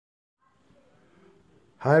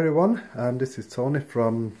Hi everyone, this is Tony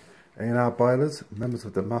from A&R Boilers, members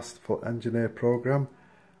of the Masterful Engineer program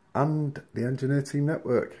and the Engineer Team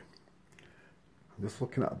Network. I'm just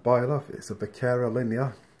looking at a boiler. It's a Vokera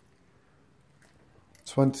Linea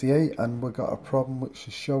 28 and we've got a problem which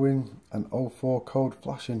is showing an 04 code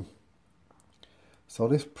flashing. So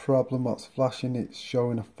this problem what's flashing, it's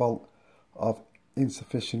showing a fault of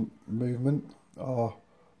insufficient movement or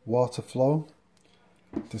water flow.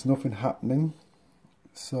 There's nothing happening.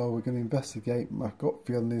 So we're going to investigate. My gut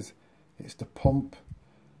feeling is it's the pump,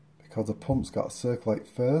 because the pump's got to circulate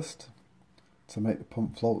first to make the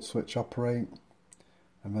pump float switch operate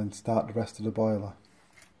and then start the rest of the boiler.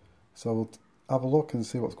 So we'll have a look and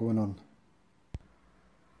see what's going on.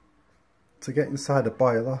 To get inside the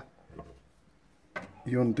boiler,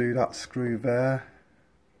 you undo that screw there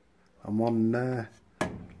and one there,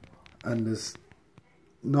 and there's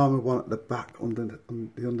normally one at the back on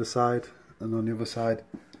the underside and on the other side,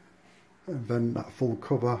 and then that full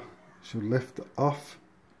cover should lift it off.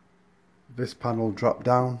 This panel will drop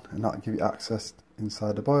down and that'll give you access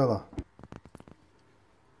inside the boiler.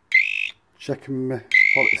 Checking my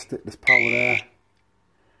quality stick, there's power there,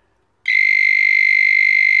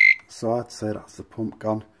 so I'd say that's the pump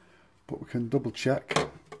gone, but we can double check.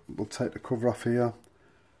 We'll take the cover off here,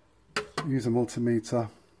 use a multimeter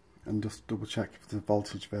and just double check if there's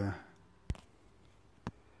voltage there.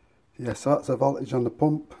 Yeah, so that's the voltage on the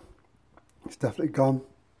pump. It's definitely gone.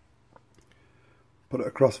 Put it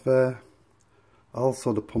across there.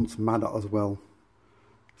 Also the pump's mad as well.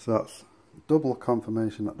 So that's double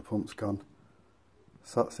confirmation that the pump's gone.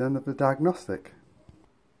 So that's the end of the diagnostic.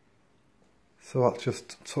 So that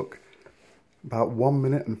just took about 1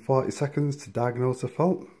 minute and 40 seconds to diagnose the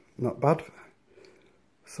fault. Not bad.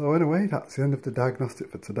 So anyway, that's the end of the diagnostic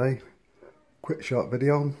for today. Quick short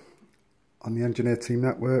video on the Engineer Team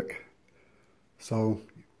Network. So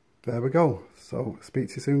there we go. So speak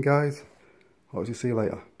to you soon guys. Hope to see you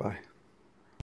later. Bye.